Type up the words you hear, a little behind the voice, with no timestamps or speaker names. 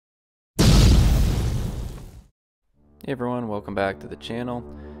Hey everyone, welcome back to the channel.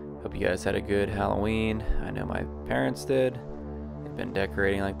 Hope you guys had a good Halloween. I know my parents did. They've been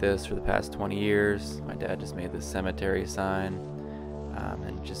decorating like this for the past 20 years. My dad just made this cemetery sign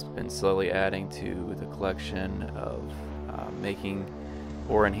and just been slowly adding to the collection of making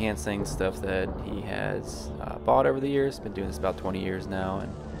or enhancing stuff that he has bought over the years. Been doing this about 20 years now,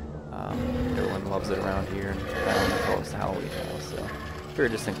 and everyone loves it around here, and I call this the Halloween house. So I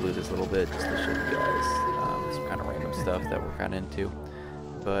figured just include this a little bit just to show you guys some kind of random stuff that we're kind of into.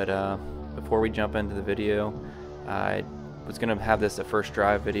 But before we jump into the video, I was going to have this a first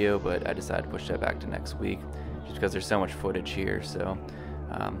drive video, but I decided to push that back to next week just because there's so much footage here. So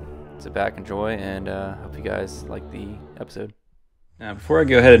sit back, enjoy, and hope you guys like the episode. Now, before I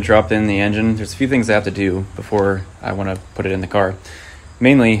go ahead and drop in the engine, there's a few things I have to do before I want to put it in the car.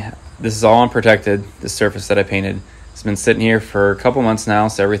 Mainly, this is all unprotected, this surface that I painted. It's been sitting here for a couple months now,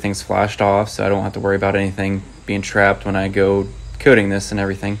 so everything's flashed off, so I don't have to worry about anything being trapped when I go coating this and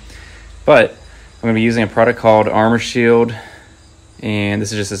everything. But I'm going to be using a product called Armor Shield, and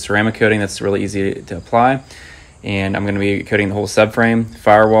this is just a ceramic coating that's really easy to apply. And I'm going to be coating the whole subframe,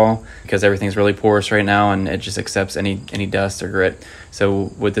 firewall, because everything's really porous right now and it just accepts any dust or grit. So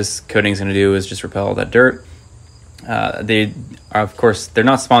what this coating is going to do is just repel all that dirt. They are, of course, they're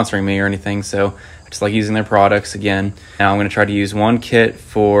not sponsoring me or anything, so I just like using their products again. Now I'm going to try to use one kit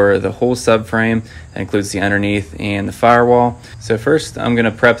for the whole subframe. That includes the underneath and the firewall. So first I'm going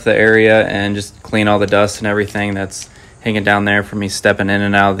to prep the area and just clean all the dust and everything that's hanging down there from me stepping in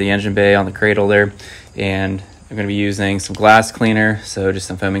and out of the engine bay on the cradle there. And I'm going to be using some glass cleaner, so just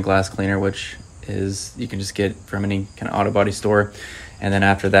some foaming glass cleaner, which is you can just get from any kind of auto body store. And then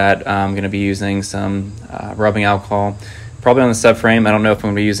after that, I'm going to be using some rubbing alcohol, probably on the subframe. I don't know if I'm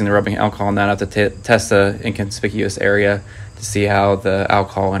going to be using the rubbing alcohol on that. I have to test the inconspicuous area to see how the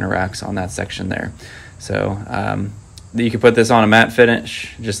alcohol interacts on that section there. So you can put this on a matte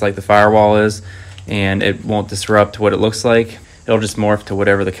finish, just like the firewall is, and it won't disrupt what it looks like. It'll just morph to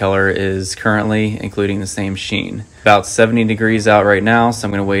whatever the color is currently, including the same sheen. About 70 degrees out right now, so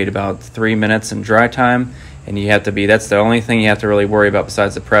I'm going to wait about 3 minutes in dry time. And you have to be, that's the only thing you have to really worry about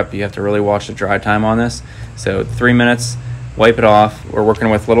besides the prep. You have to really watch the dry time on this. So 3 minutes, wipe it off. We're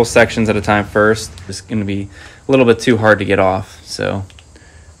working with little sections at a time first. It's going to be a little bit too hard to get off. So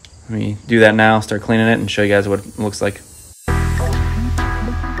let me do that now, start cleaning it, and show you guys what it looks like.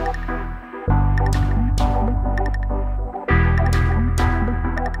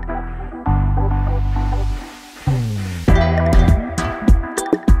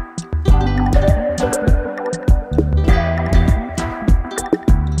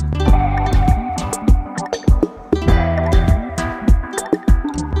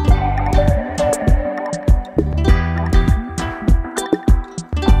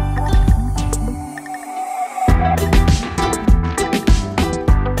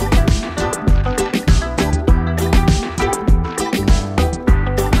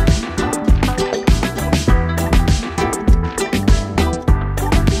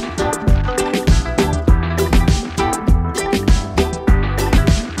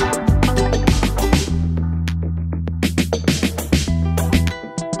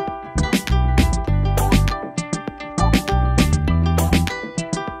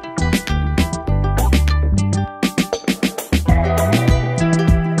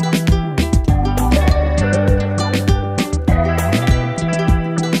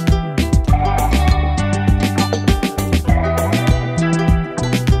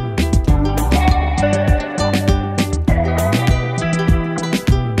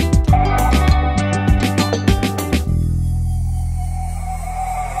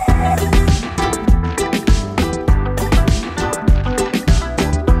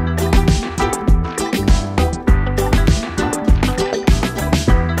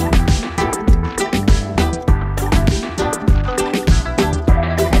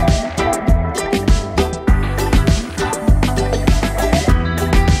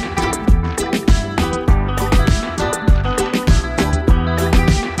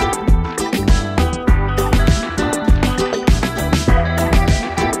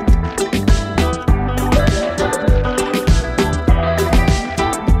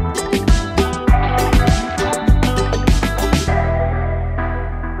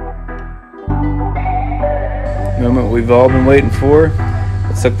 Moment we've all been waiting for.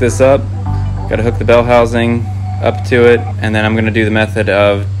 Let's hook this up. Got to hook the bell housing up to it, and then I'm going to do the method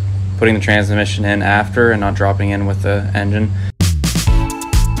of putting the transmission in after and not dropping in with the engine.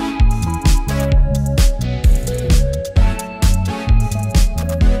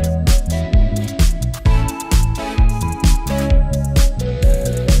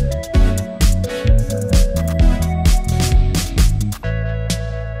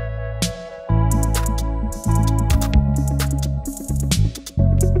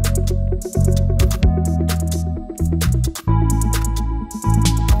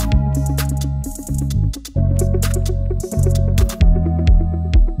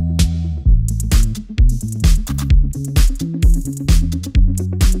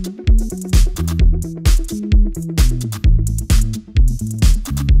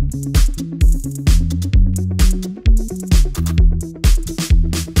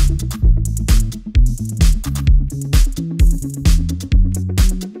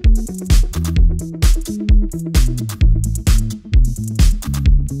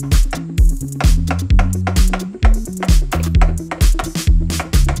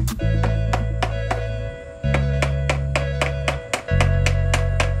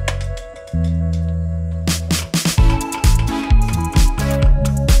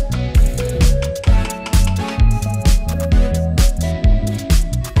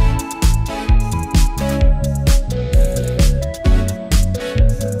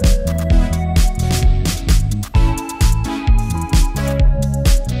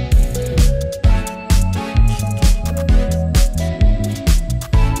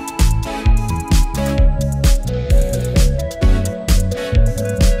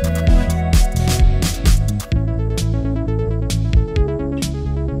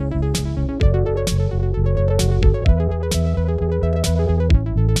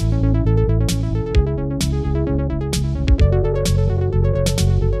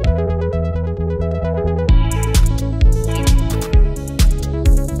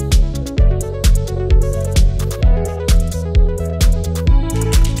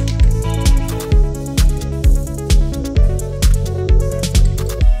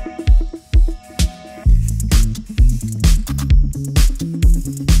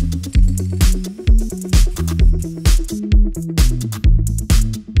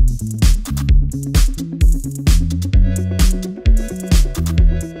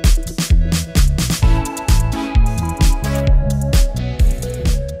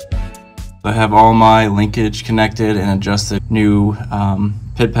 I have all my linkage connected and adjusted, new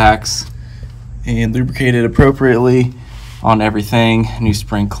pit packs and lubricated appropriately on everything, new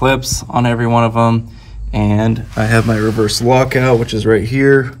spring clips on every one of them, and I have my reverse lockout, which is right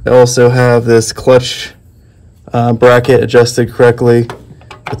here. I also have this clutch bracket adjusted correctly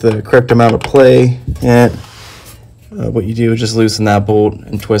with the correct amount of play, and what you do is just loosen that bolt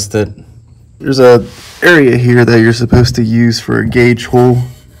and twist it. There's a area here that you're supposed to use for a gauge hole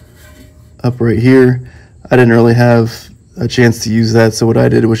up right here. I didn't really have a chance to use that, so what I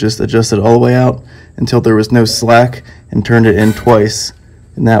did was just adjust it all the way out until there was no slack and turned it in twice.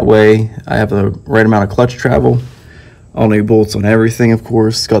 And that way I have the right amount of clutch travel. All new bolts on everything, of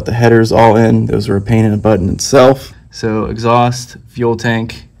course. Got the headers all in. Those were a pain in the butt in itself. So exhaust, fuel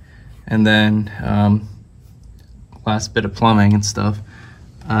tank, and then last bit of plumbing and stuff.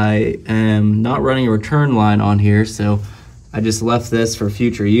 I am not running a return line on here, so I just left this for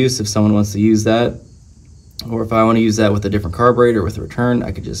future use if someone wants to use that. Or if I want to use that with a different carburetor with a return,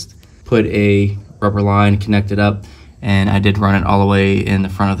 I could just put a rubber line, connect it up, and I did run it all the way in the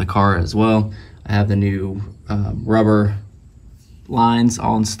front of the car as well. I have the new rubber lines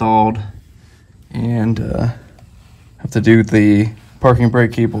all installed, and have to do the parking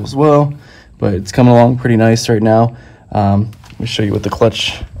brake cable as well, but it's coming along pretty nice right now. Let me show you what the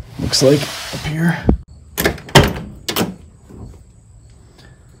clutch looks like up here.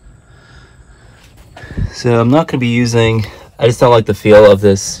 So I'm not going to be using, I just don't like the feel of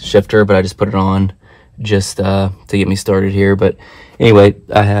this shifter, but I just put it on just to get me started here. But anyway,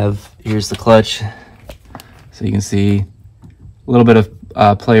 here's the clutch. So you can see a little bit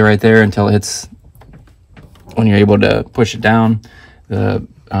of play right there until it hits, when you're able to push it down. The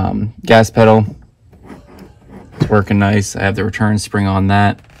gas pedal, it's working nice. I have the return spring on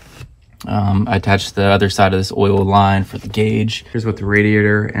that. I attached the other side of this oil line for the gauge. Here's what the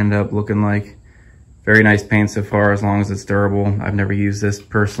radiator ended up looking like. Very nice paint so far, as long as it's durable. I've never used this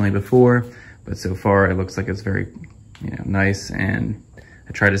personally before, but so far it looks like it's very, nice, and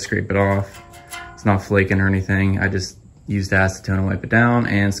I tried to scrape it off. It's not flaking or anything. I just used acetone to wipe it down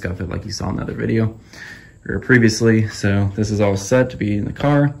and scuff it like you saw in the other video or previously. So this is all set to be in the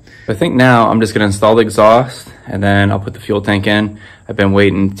car. I think now I'm just gonna install the exhaust, and then I'll put the fuel tank in. I've been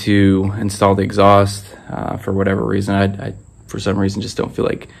waiting to install the exhaust for whatever reason. I for some reason just don't feel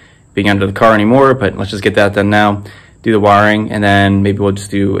like being under the car anymore, but let's just get that done now. Do the wiring, and then maybe we'll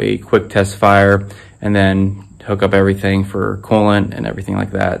just do a quick test fire and then hook up everything for coolant and everything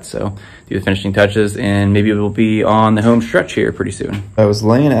like that. So do the finishing touches, and maybe we'll be on the home stretch here pretty soon. I was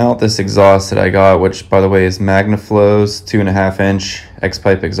laying out this exhaust that I got, which by the way is Magnaflow's 2.5-inch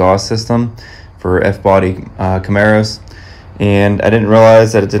X-pipe exhaust system for F-body Camaros. And I didn't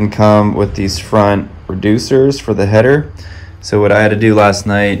realize that it didn't come with these front reducers for the header. So what I had to do last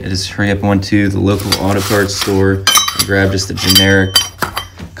night is hurry up and went to the local auto parts store and grab just a generic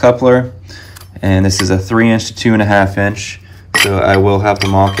coupler. And this is a 3-inch to 2.5-inch. So I will have to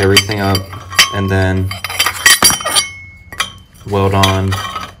mock everything up and then weld on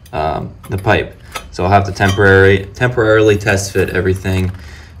the pipe. So I'll have to temporarily test fit everything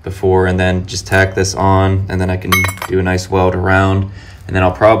before, and then just tack this on, and then I can do a nice weld around. And then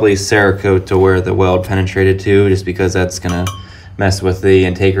I'll probably Cerakote to where the weld penetrated to, just because that's gonna mess with the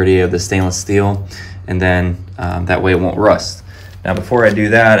integrity of the stainless steel, and then that way it won't rust. Now before I do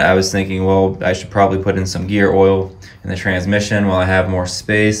that, I was thinking, well, I should probably put in some gear oil in the transmission while I have more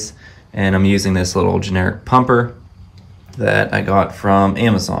space, and I'm using this little generic pumper that I got from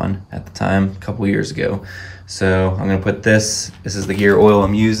Amazon at the time, a couple years ago. So I'm gonna put this is the gear oil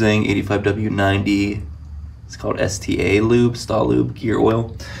I'm using, 85W90. It's called STA lube, stall lube gear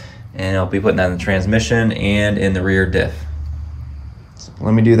oil. And I'll be putting that in the transmission and in the rear diff. So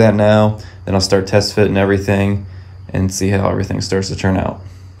let me do that now. Then I'll start test fitting everything and see how everything starts to turn out.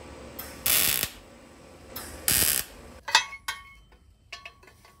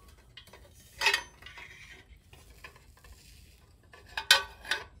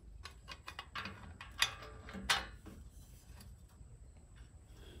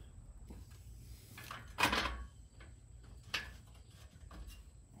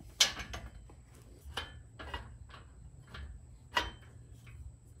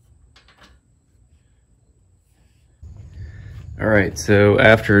 All right, so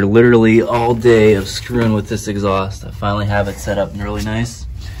after literally all day of screwing with this exhaust, I finally have it set up really nice.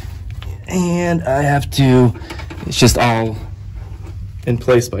 And I have to, it's just all in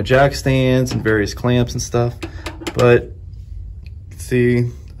place by jack stands and various clamps and stuff. But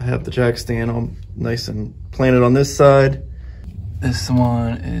see, I have the jack stand all nice and planted on this side. This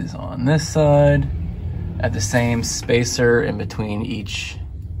one is on this side. I have the same spacer in between each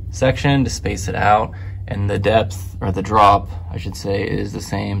section to space it out, and the depth, or the drop, I should say, is the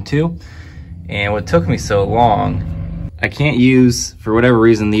same too. And what took me so long, I can't use, for whatever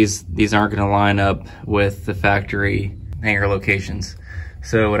reason, these aren't gonna line up with the factory hanger locations.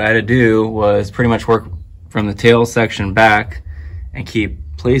 So what I had to do was pretty much work from the tail section back and keep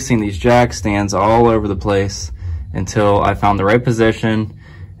placing these jack stands all over the place until I found the right position,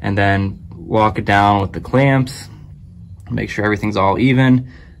 and then lock it down with the clamps, make sure everything's all even,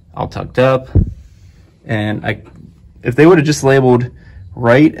 all tucked up. And if they would have just labeled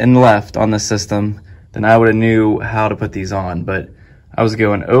right and left on the system, then I would have knew how to put these on. But I was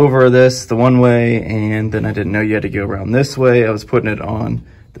going over this the one way, and then I didn't know you had to go around this way. I was putting it on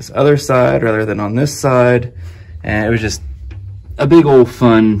this other side rather than on this side, and it was just a big old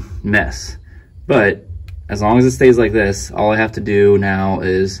fun mess. But as long as it stays like this, all I have to do now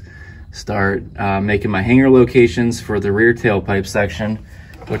is start making my hanger locations for the rear tailpipe section,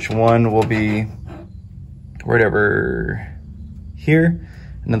 which one will be right over here.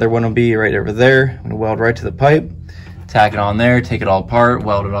 Another one will be right over there. I'm gonna weld right to the pipe, tack it on there, take it all apart,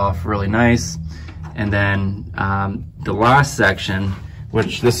 weld it off really nice. And then the last section,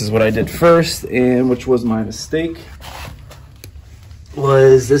 which this is what I did first, and which was my mistake,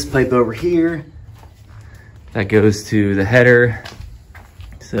 was this pipe over here that goes to the header.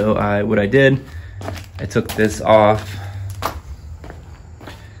 So what I did, I took this off.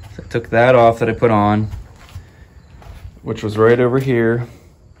 So I took that off that I put on, which was right over here.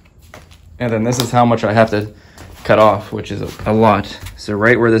 And then this is how much I have to cut off, which is a lot. So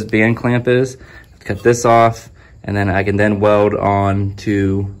right where this band clamp is, cut this off, and then I can then weld on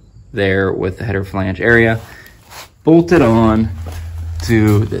to there with the header flange area, bolt it on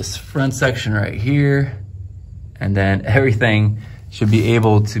to this front section right here, and then everything should be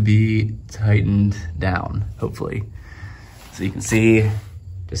able to be tightened down, hopefully. So you can see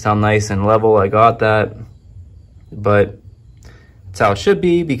just how nice and level I got that. But that's how it should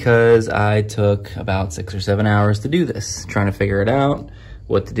be, because I took about 6 or 7 hours to do this, trying to figure it out,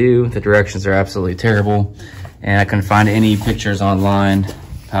 what to do. The directions are absolutely terrible, and I couldn't find any pictures online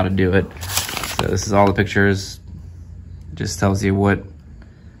how to do it. So this is all the pictures. It just tells you what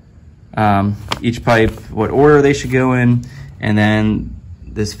each pipe, what order they should go in, and then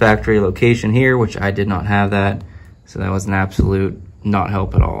this factory location here, which I did not have that, so that was an absolute not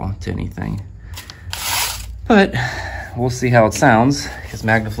help at all to anything. But we'll see how it sounds, because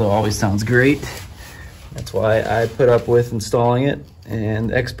Magnaflow always sounds great. That's why I put up with installing it,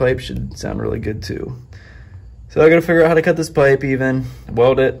 and X pipe should sound really good too. So I gotta figure out how to cut this pipe even,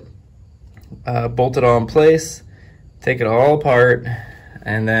 weld it, bolt it all in place, take it all apart,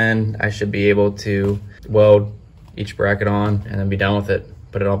 and then I should be able to weld each bracket on and then be done with it.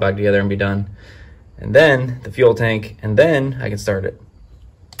 Put it all back together and be done. And then the fuel tank, and then I can start it.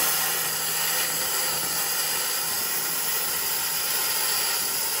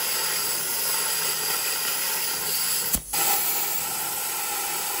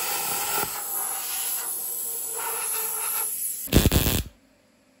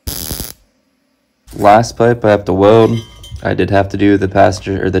 Last pipe I have to weld. I did have to do the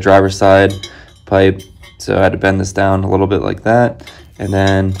passenger or the driver's side pipe, so I had to bend this down a little bit like that, and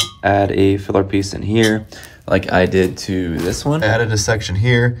then add a filler piece in here like I did to this one. I added a section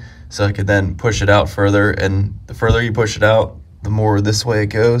here so I could then push it out further, and the further you push it out, the more this way it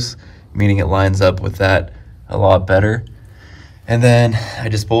goes, meaning it lines up with that a lot better. And then I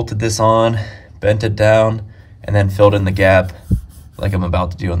just bolted this on, bent it down, and then filled in the gap like I'm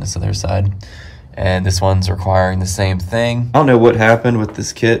about to do on this other side. And this one's requiring the same thing. I don't know what happened with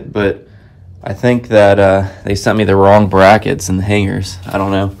this kit, but I think that they sent me the wrong brackets and the hangers. I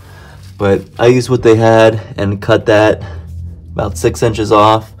don't know. But I used what they had and cut that about 6 inches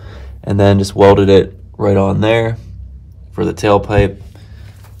off, and then just welded it right on there for the tailpipe.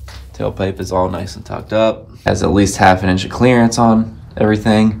 Tailpipe is all nice and tucked up. Has at least ½ inch of clearance on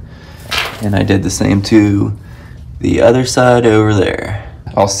everything. And I did the same to the other side over there.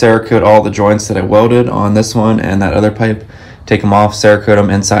 I'll Cerakote all the joints that I welded on this one and that other pipe. Take them off, Cerakote them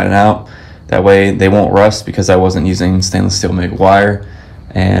inside and out. That way they won't rust, because I wasn't using stainless steel MIG wire,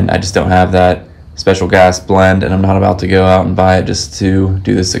 and I just don't have that special gas blend, and I'm not about to go out and buy it just to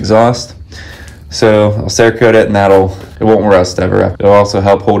do this exhaust. So I'll Cerakote it, and it won't rust ever. It'll also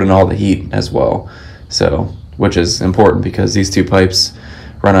help hold in all the heat as well, so which is important because these two pipes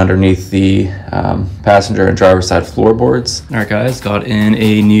run underneath the passenger and driver side floorboards. All right guys, got in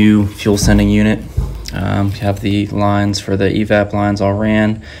a new fuel sending unit. Have the lines for the evap lines all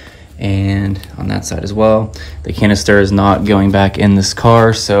ran, and on that side as well. The canister is not going back in this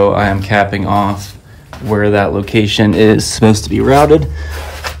car, so I am capping off where that location is supposed to be routed.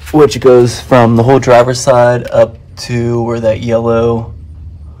 which goes from the whole driver's side up to where that yellow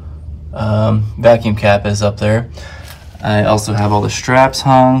vacuum cap is up there. I also have all the straps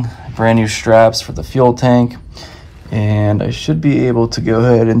hung, brand new straps for the fuel tank, and I should be able to go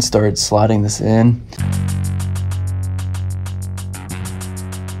ahead and start sliding this in.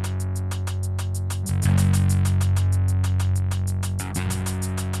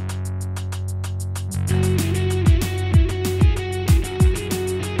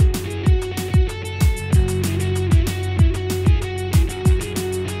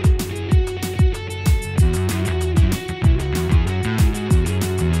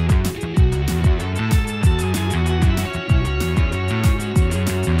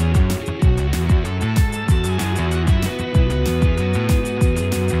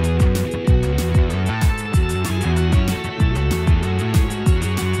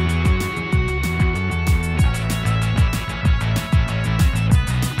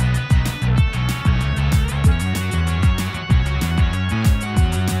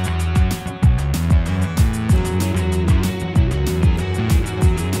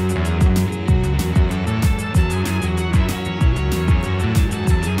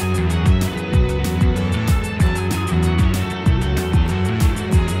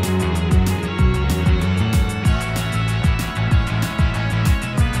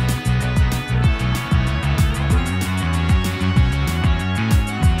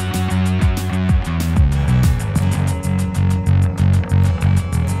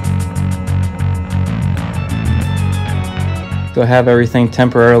 So I have everything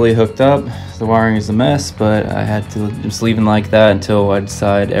temporarily hooked up. The wiring is a mess, but I had to just leave it like that until I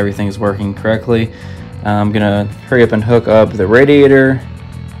decide everything is working correctly. I'm gonna hurry up and hook up the radiator,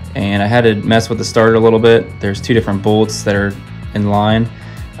 and I had to mess with the starter a little bit. There's two different bolts that are in line.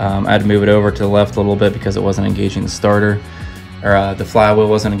 I had to move it over to the left a little bit because it wasn't engaging the starter, or the flywheel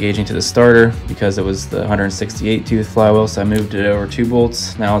wasn't engaging to the starter because it was the 168 tooth flywheel, so I moved it over 2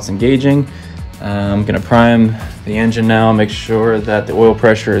 bolts. Now it's engaging. I'm gonna prime the engine now, make sure that the oil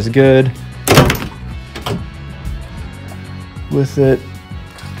pressure is good with it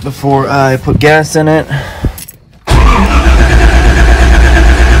before I put gas in it.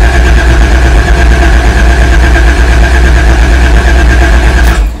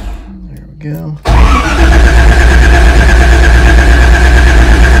 There we go.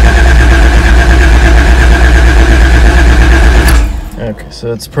 Okay,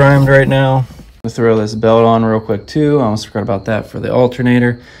 so it's primed right now. I'm gonna throw this belt on real quick too. I almost forgot about that for the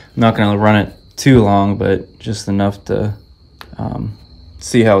alternator. I'm not gonna run it too long, but just enough to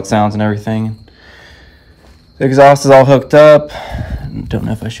see how it sounds and everything. The exhaust is all hooked up. Don't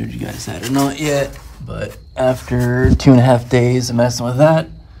know if I showed you guys that or not yet, but after 2.5 days of messing with that,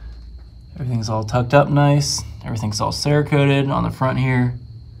 everything's all tucked up nice. Everything's all Cerakoted on the front here,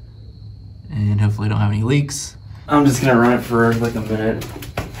 and hopefully don't have any leaks. I'm just gonna run it for like a minute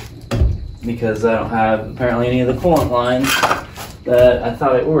because I don't have apparently any of the coolant lines that I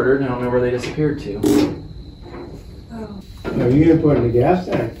thought I ordered. I don't know where they disappeared to. Oh, you didn't put in the gas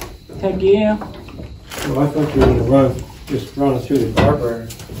tank? Heck yeah. Well, I thought you were gonna just run it through the carburetor.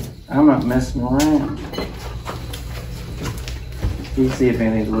 I'm not messing around. You can see if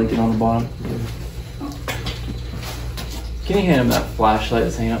anything's leaking on the bottom. Can you hand him that flashlight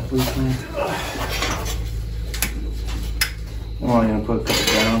that's hanging up, please, man? I'm only gonna put a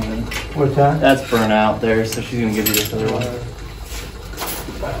couple down then. What's that? That's burnt out there, so she's gonna give you this other one.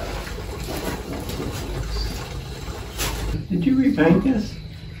 Did you repaint this?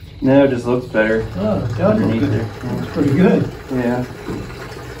 No, it just looks better. Oh, it does underneath look there. good. It's pretty good. Yeah.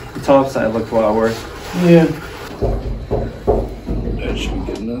 The top side looked a lot worse. Yeah. That should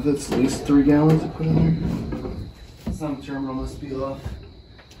be good enough. It's at least 3 gallons to put in there. Some terminal must be off.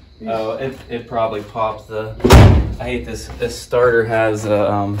 Oh, it probably popped the. I hate this. This starter has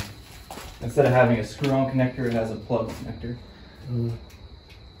a instead of having a screw-on connector, it has a plug connector.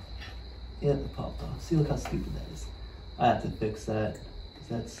 Yeah, it popped off. See, look how stupid that is. I have to fix that. 'Cause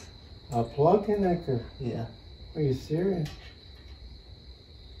that's A plug connector? yeah. Are you serious?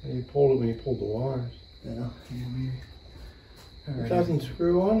 And you pulled it when you pulled the wires. Yeah. It doesn't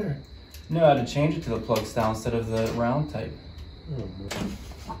screw on there. No, I had to change it to the plug style instead of the round type. Oh,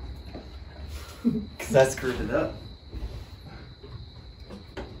 Because I screwed it up.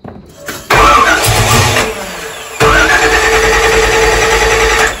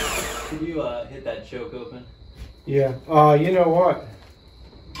 Can you hit that choke open? yeah. You know what?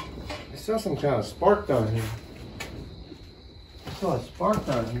 I saw some kind of spark down here. I saw a spark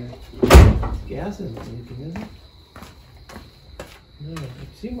down here. Gas isn't leaking, is it? No, it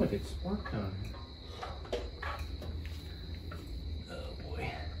seemed like it sparked down here. Oh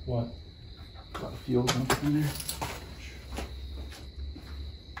boy. What? A lot of fuel dumped in there.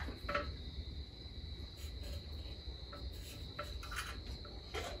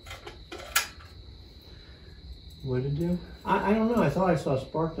 What did it do? I don't know. I thought I saw a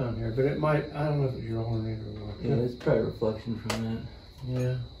spark down here, but it might. I don't know if it's your alternator or what. Yeah, it's probably a reflection from that.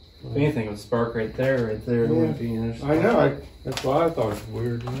 Yeah. If anything, it would spark right there. It Yeah. wouldn't be another spark. I know. That's why I thought it was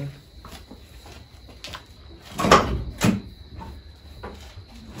weird. You know?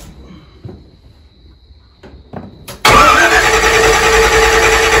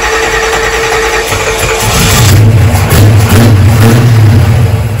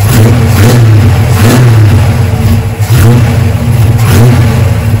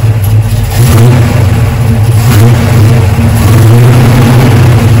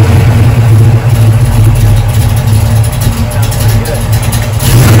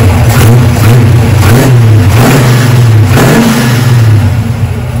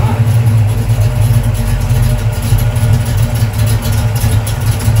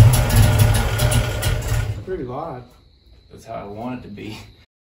 Pretty loud. That's how I want it to be.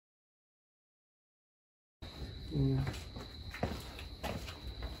 Yeah.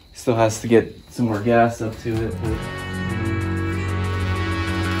 Still has to get some more gas up to it, but